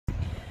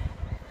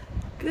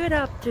Good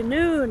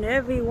afternoon,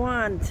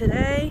 everyone.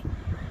 Today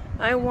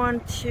I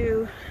want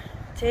to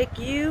take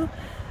you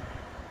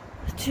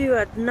to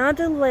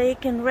another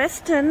lake in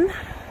Reston.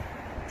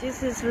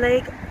 This is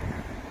Lake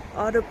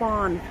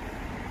Audubon.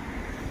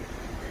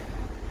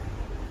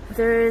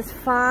 There is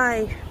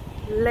 5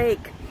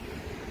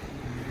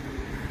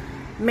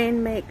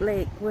 man-made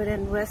lake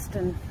within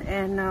Reston,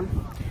 and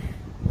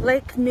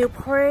Lake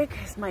Newport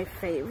is my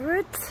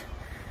favorite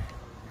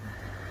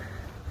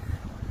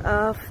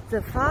of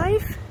the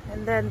 5.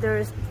 And then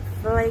there's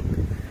Lake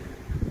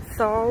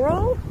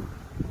Thorough,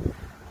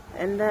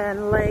 and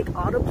then Lake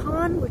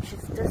Audubon, which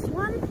is this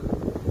one,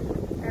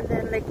 and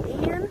then Lake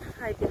Anne.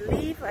 I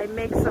believe I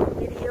make some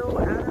video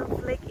out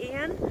of Lake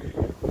Anne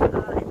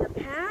in the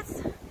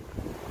past,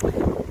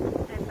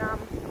 and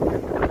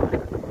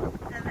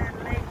then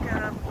Lake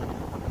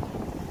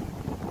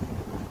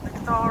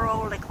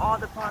Thorough, Lake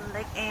Audubon,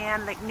 Lake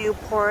Anne, Lake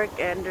Newport,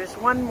 and there's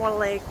one more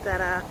lake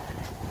that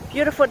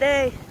beautiful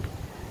day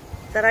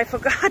that I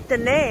forgot the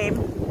name,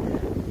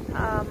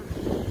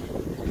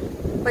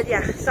 but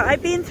yeah, so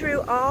I've been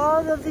through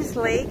all of this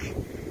lake,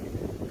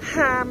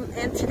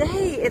 and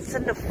today it's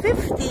in the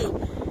 50.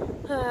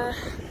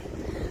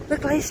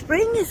 Look like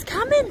spring is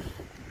coming.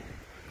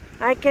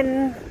 I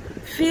can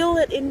feel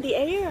it in the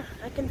air.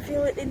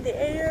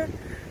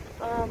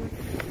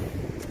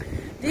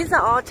 These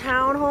are all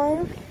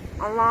townhomes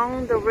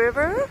along the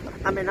river.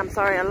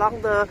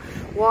 Along the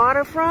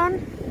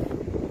waterfront.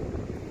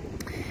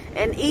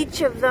 And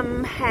each of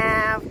them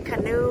have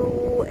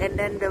canoe and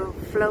then the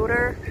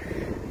floater.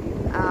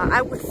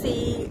 I would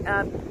see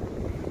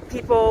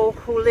people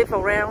who live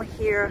around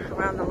here,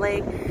 around the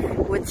lake,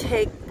 would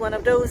take one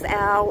of those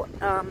out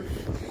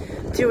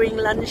during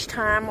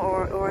lunchtime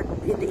or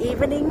in the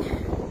evening,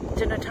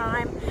 dinner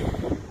time,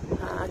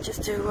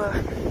 just to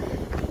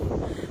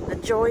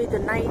enjoy the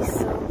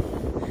nice,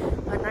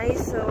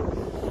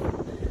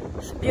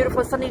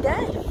 beautiful sunny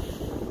day,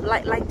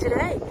 like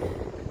today.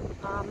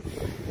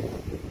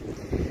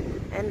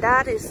 And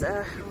that is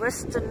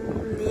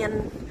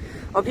Restonian,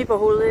 or people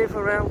who live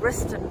around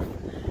Reston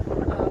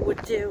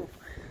would do.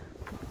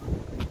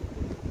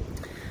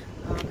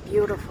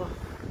 Beautiful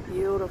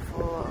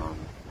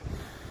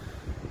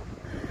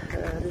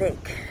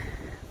lake.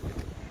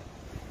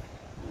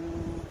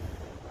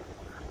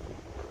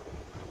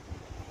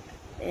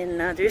 And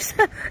there's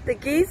the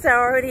geese are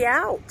already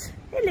out.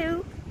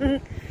 Hello.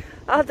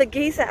 Oh, the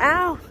geese are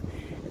out.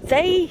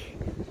 They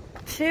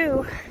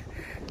too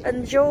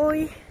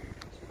enjoy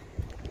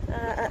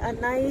a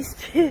nice,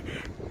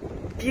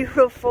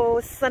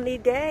 beautiful, sunny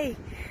day,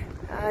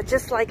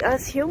 just like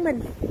us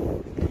human.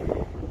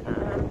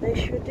 They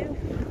sure do.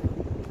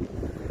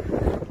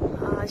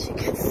 As you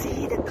can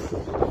see, the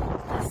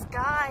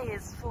sky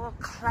is full of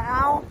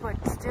cloud, but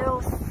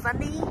still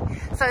sunny.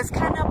 So it's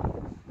kind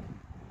of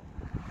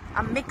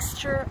a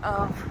mixture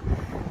of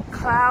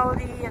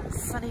cloudy and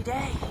sunny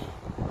day.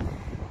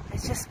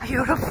 It's just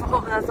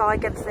beautiful. That's all I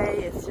can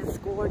say. It's just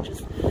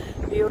gorgeous,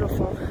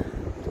 beautiful.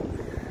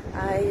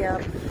 I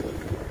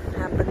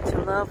happen to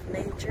love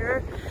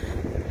nature,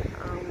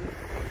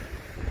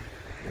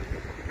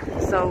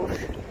 so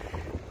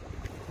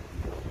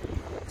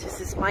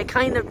this is my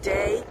kind of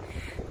day.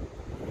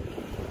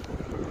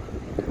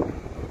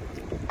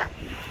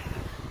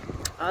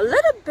 A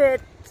little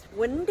bit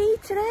windy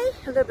today,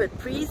 a little bit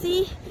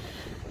breezy,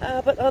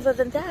 but other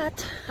than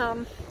that,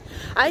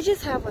 I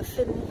just have a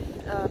thin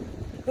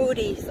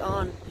hoodies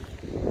on,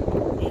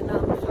 and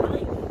I'm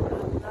fine.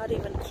 I'm not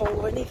even cold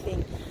or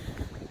anything.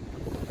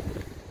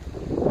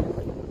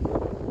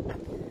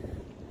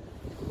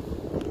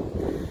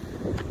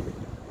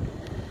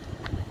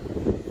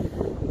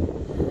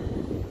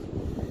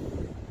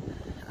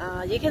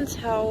 You can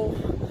tell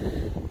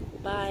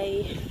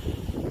by,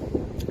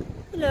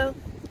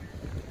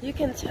 you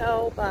can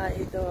tell by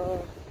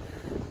the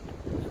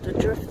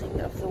drifting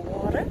of the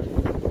water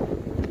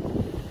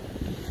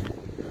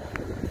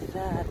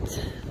that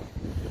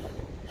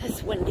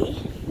it's windy.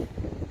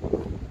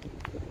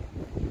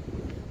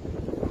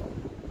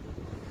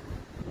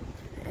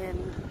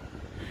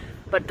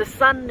 But the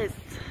sun is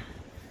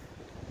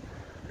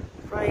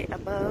right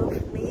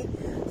above me,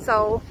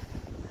 so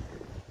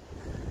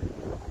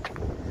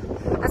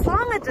as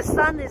long as the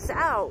sun is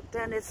out,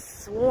 then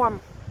it's warm.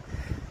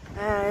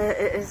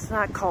 It's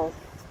not cold.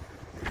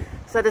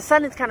 So the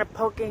sun is kind of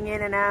poking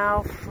in and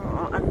out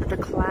from under the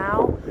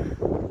cloud.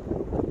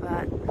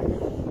 But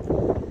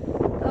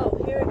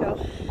oh, here we go.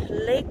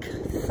 Lake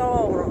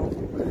Thorough.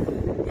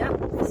 Yep,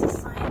 there's a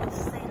sign of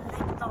saying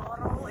Lake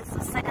Thorough. It's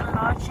the second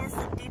largest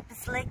and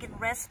deepest lake in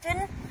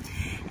Reston,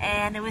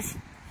 and it was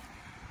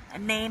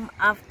named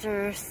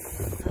after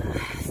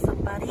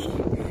somebody.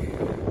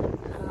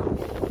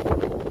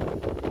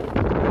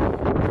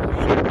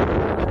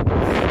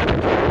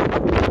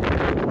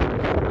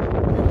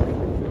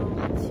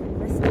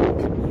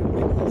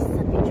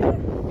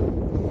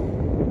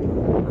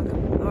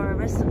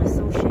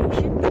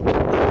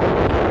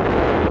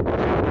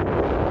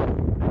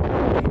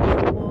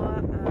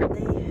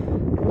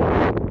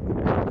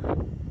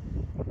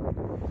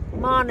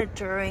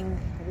 Monitoring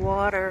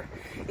water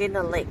in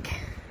the lake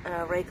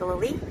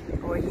regularly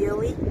or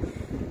yearly,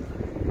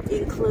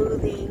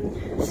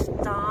 including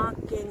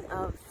stocking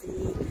of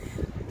the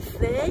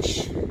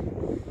fish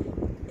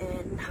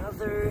and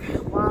other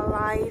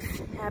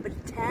wildlife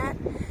habitat.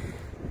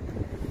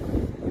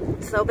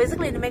 So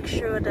basically to make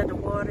sure that the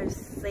water is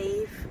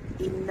safe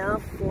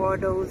enough for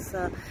those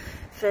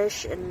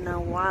fish and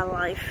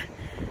wildlife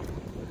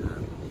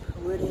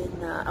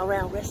within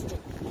around Reston.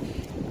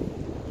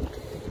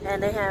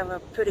 And they have a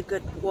pretty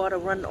good water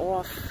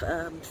runoff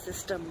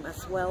system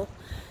as well,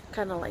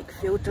 kind of like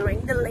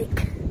filtering the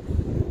lake.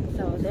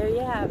 So there you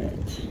have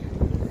it.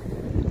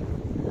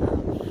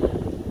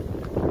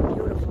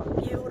 Beautiful,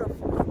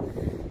 beautiful.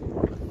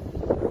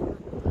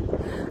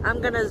 I'm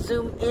gonna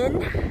zoom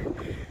in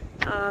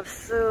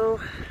so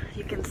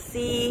you can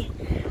see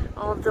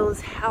all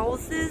those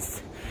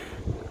houses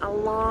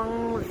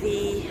along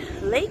the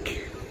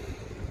lake,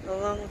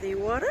 along the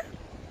water.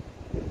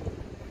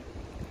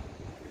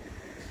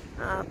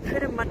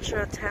 Pretty much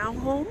a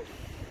townhome.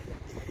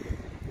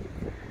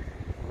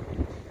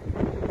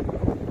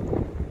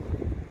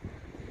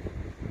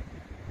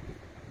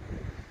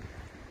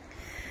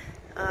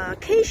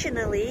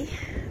 Occasionally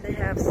they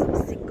have some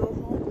single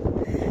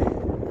home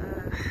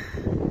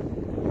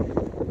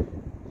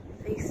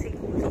facing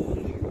the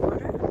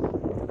water,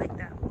 like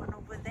that one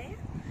over there,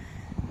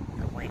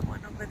 the white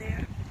one over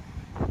there.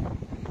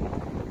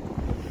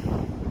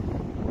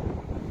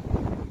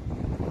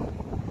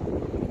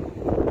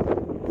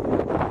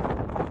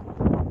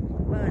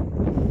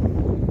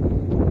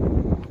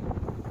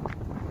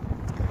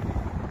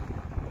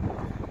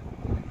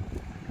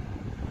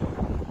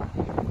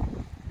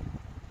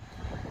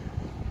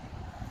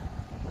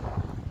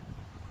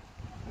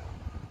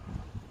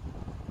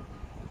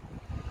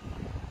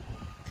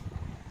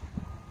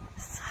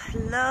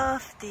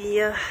 Love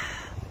the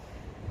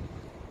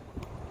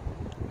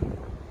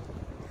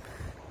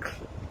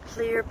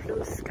clear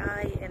blue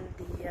sky and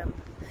the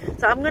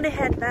so I'm gonna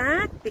head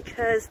back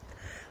because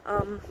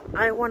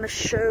I want to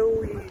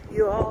show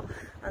you all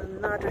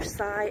another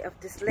side of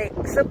this lake.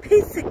 So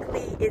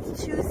basically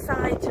it's two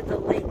sides to the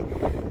lake,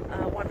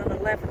 one on the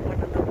left and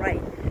one on the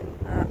right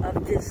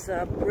of this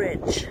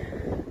bridge.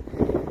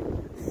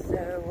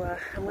 So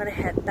I'm gonna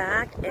head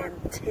back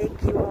and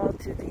take you all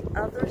to the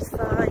other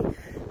side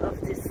of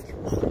this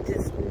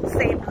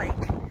same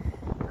lake,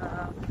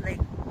 Lake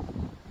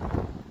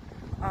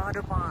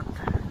Audubon.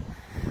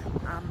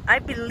 I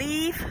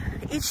believe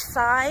each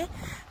side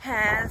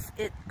has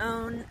its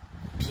own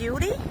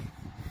beauty,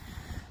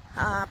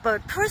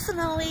 but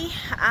personally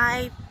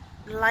I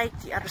like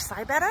the other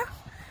side better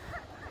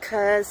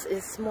because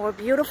it's more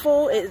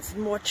beautiful, it's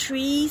more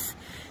trees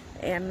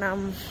and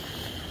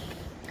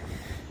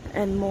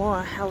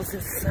more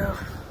houses. So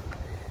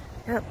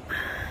yep.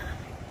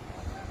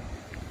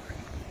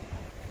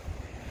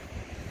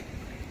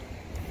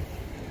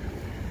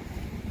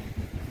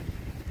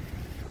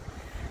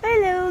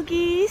 Hello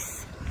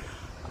geese.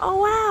 Oh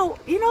wow,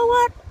 you know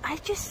what? I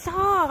just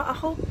saw a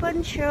whole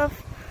bunch of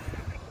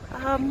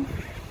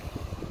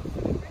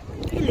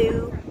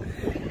hello.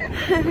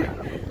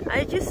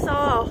 I just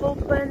saw a whole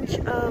bunch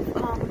of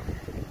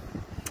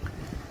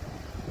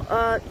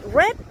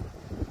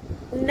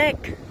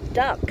redneck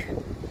duck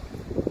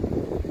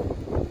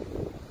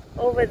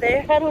over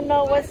there. I don't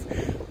know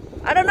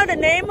the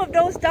name of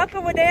those duck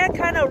over there,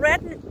 kind of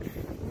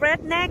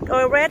redneck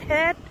or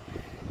redhead.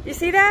 You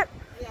see that?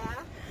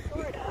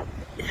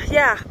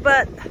 Yeah,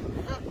 but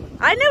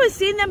I never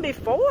seen them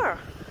before.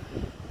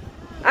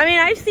 I mean,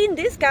 I've seen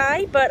this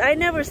guy, but I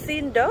never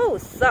seen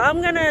those. So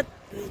I'm gonna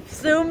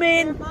zoom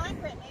in.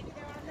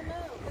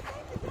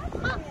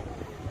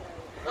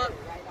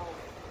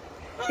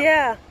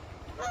 Yeah.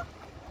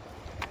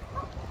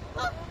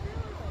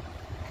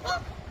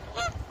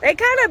 They're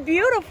kind of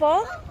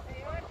beautiful.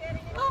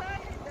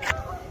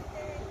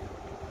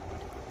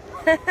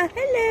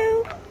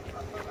 Hello.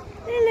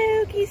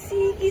 Hello,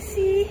 kissy,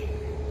 kissy.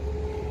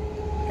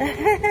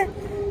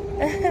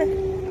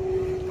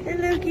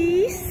 Hello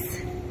geese.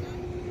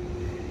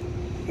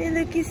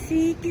 Hello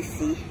kissy,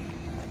 kissy.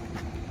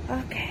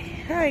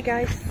 Okay, alright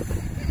guys.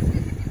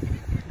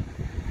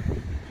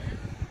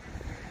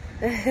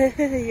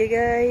 You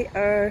guys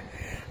are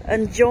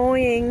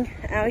enjoying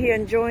out here,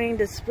 enjoying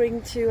the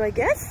spring too, I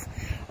guess,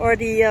 or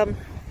the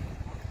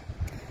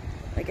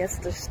I guess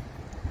the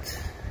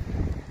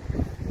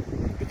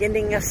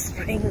beginning of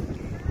spring,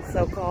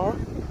 so-called.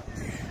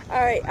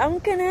 Alright, I'm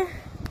gonna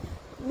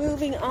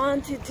moving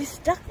on to this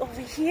duck over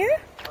here.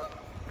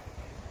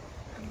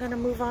 I'm gonna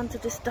move on to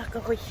this duck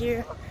over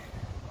here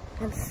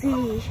and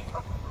see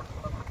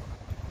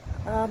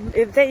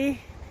if they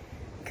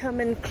come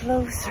in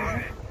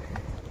closer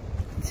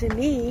to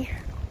me.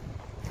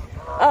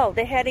 Oh,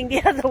 they're heading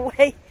the other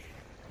way.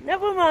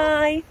 Never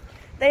mind.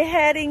 They're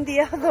heading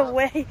the other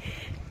way.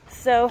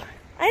 So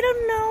I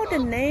don't know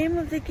the name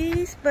of the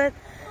geese, but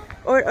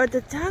or the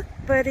duck,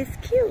 but it's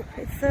cute.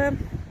 It's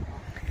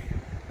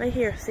right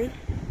here, see?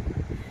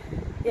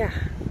 Yeah.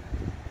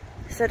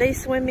 So So they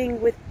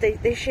swimming with,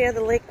 they share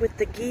the lake with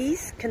the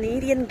geese,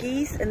 Canadian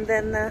geese, and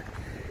then,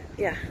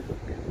 yeah.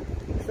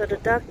 So the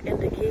duck and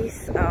the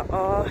geese are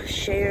all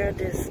share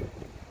this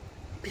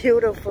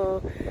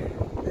beautiful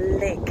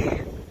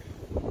lake.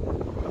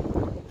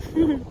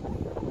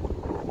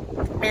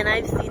 And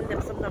I've seen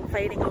them sometimes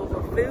fighting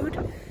over food,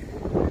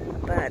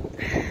 but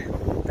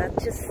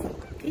that's just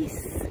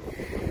geese.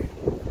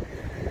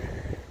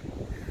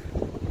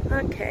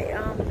 Okay,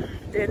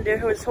 then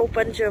there was a whole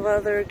bunch of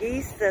other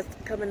geese that's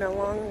coming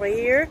along right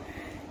here.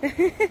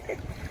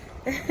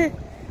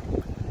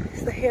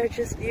 So they are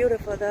just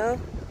beautiful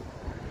though.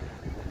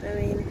 I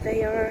mean,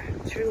 they are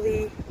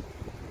truly,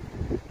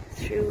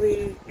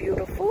 truly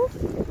beautiful.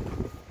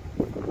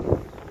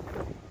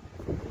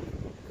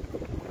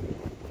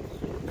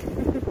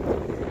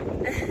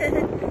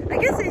 I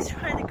guess he's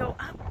trying to go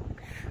up.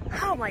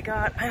 Oh my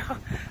god,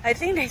 I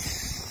think they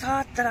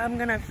thought that I'm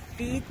gonna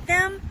feed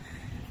them,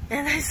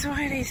 and that's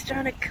why they're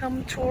trying to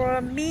come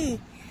toward me.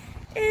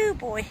 Oh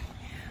boy,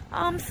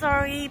 I'm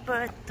sorry,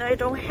 but I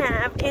don't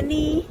have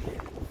any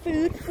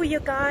food for you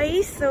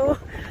guys, so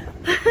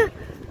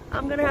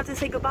I'm gonna have to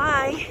say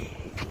goodbye.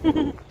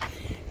 Bye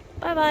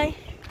bye.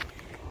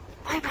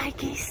 Bye bye,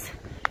 geese.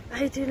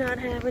 I do not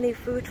have any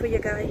food for you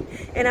guys,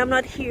 and I'm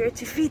not here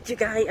to feed you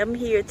guys. I'm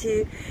here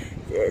to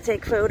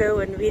take photo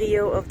and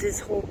video of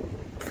this whole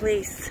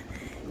place,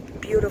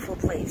 beautiful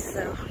place.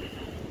 So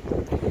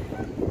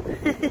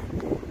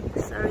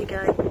sorry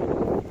guys.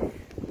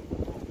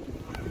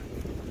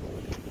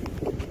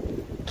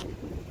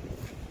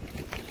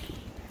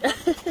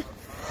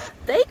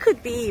 They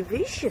could be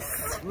vicious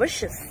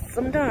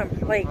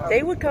sometimes. Like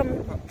they would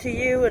come to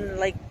you and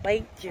like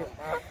bite you,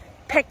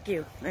 peck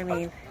you. I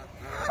mean,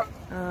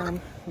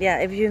 yeah,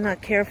 if you're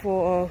not careful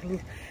or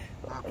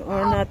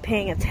not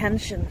paying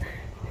attention.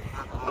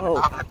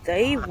 Oh,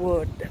 they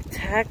would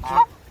attack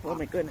you. Oh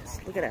my goodness,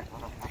 look at that.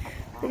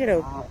 Look at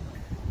those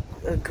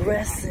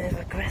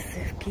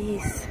aggressive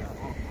geese.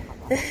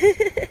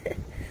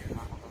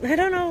 I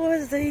don't know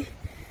what they...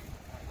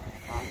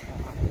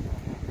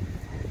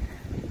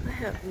 I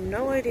have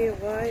no idea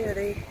why are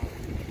they...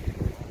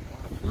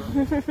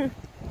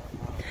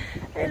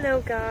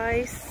 Hello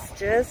guys,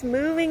 just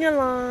moving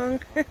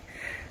along.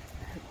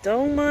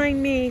 Don't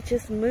mind me,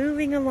 just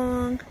moving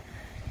along.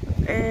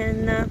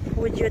 And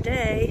with your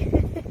day.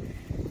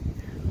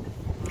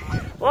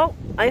 Well,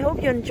 I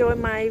hope you enjoy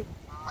my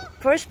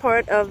first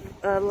part of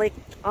Lake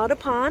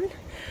Audubon.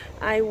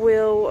 I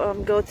will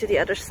go to the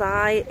other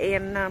side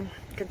and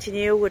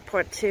continue with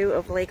part 2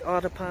 of Lake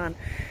Audubon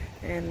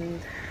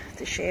and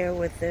to share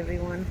with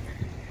everyone.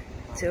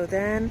 Till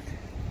then,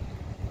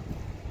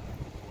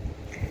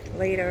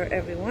 later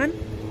everyone.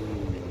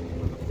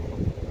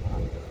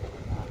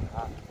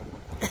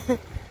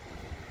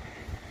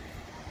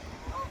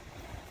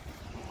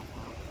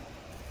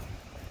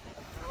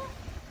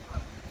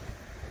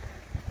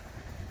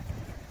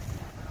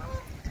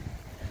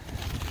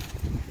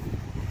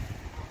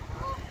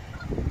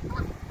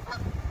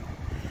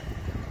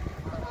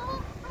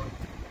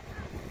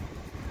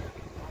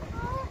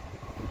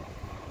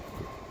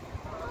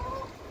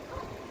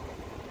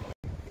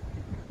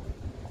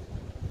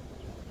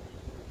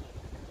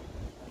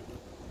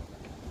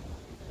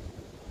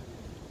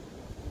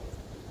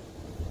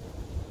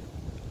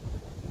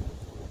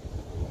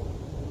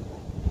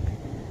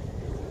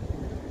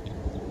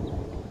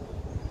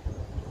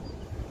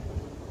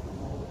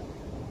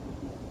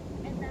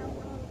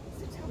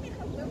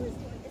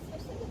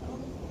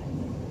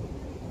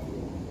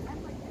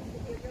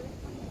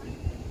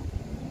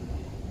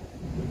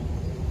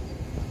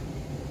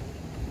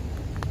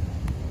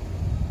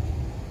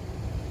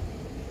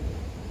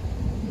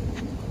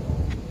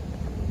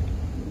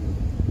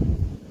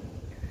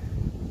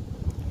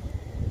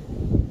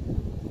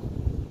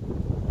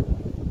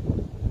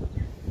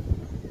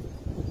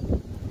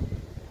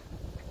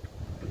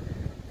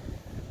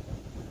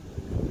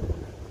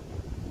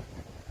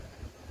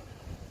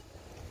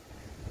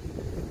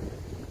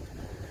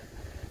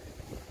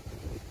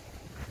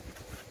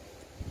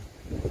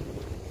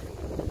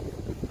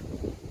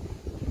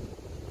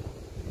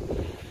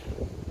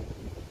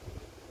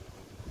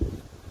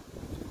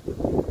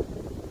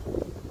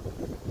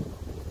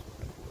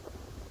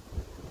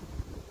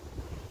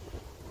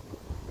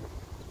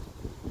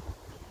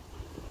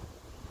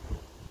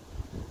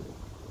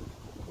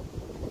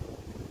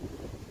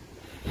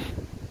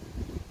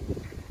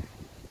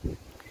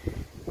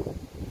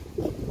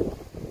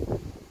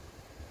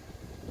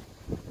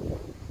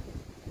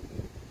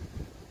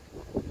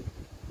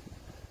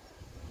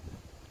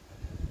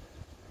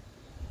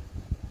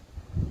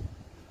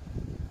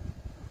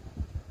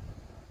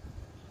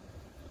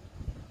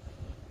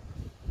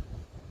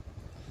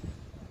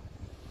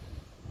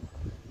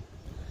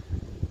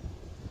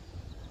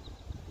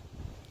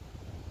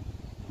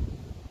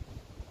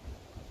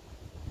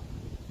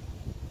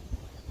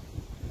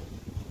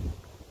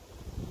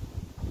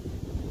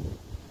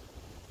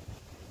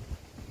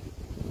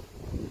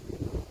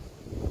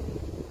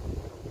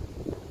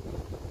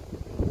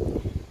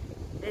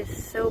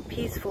 It's so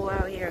peaceful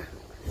out here.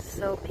 So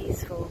so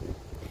peaceful.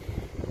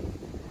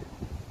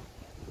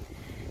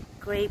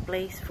 Great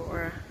place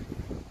for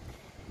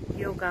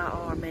yoga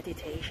or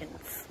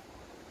meditations.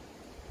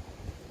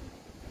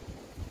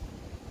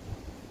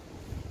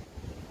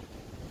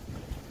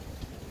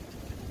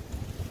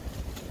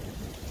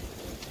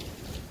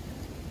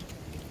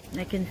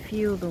 I can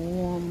feel the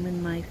warmth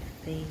in my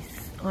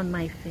face, on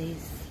my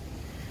face,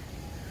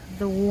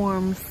 the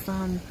warm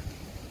sun.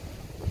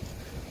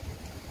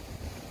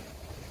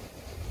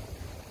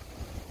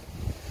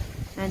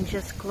 And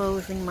just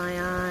closing my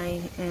eye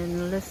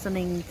and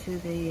listening to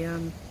the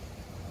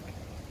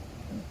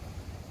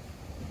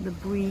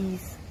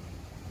breeze.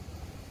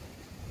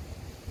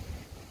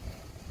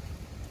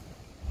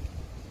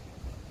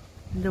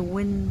 The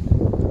wind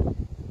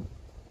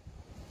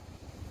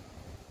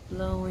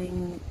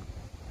blowing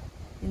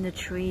in the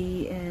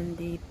tree and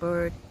the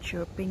bird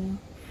chirping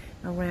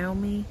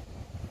around me.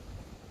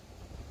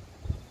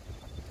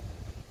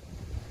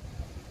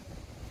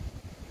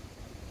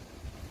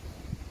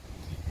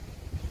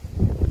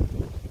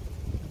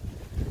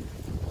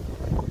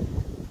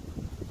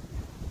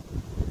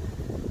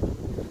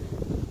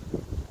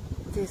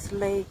 This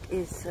lake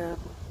is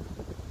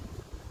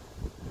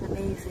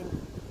amazing.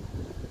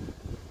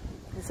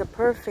 It's a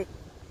perfect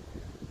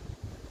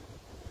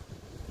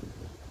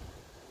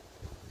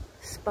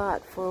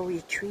spot for a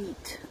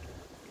retreat.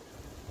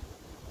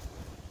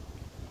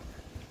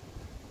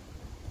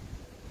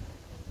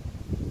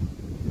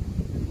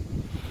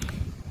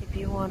 If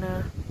you want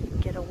to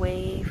get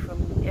away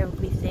from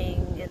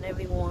everything and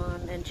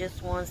everyone and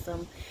just want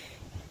some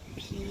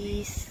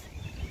peace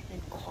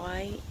and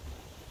quiet,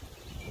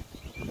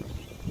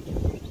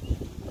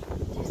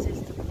 this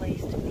is the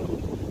place to be.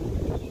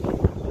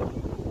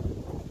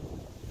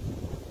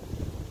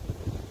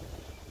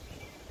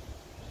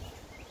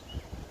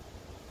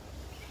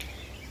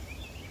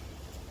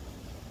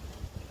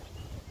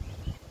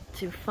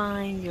 To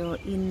find your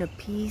inner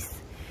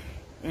peace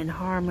and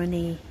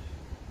harmony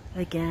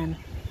again.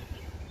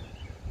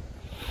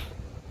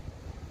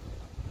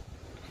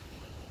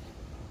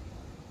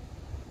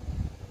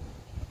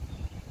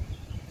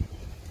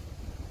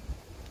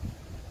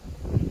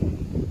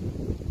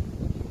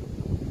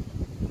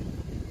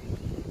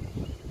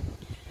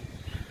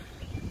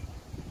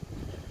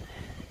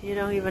 You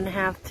don't even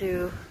have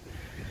to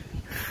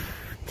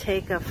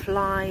take a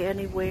fly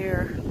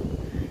anywhere.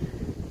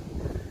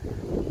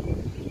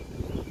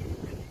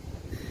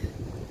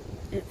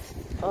 It's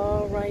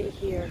all right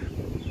here.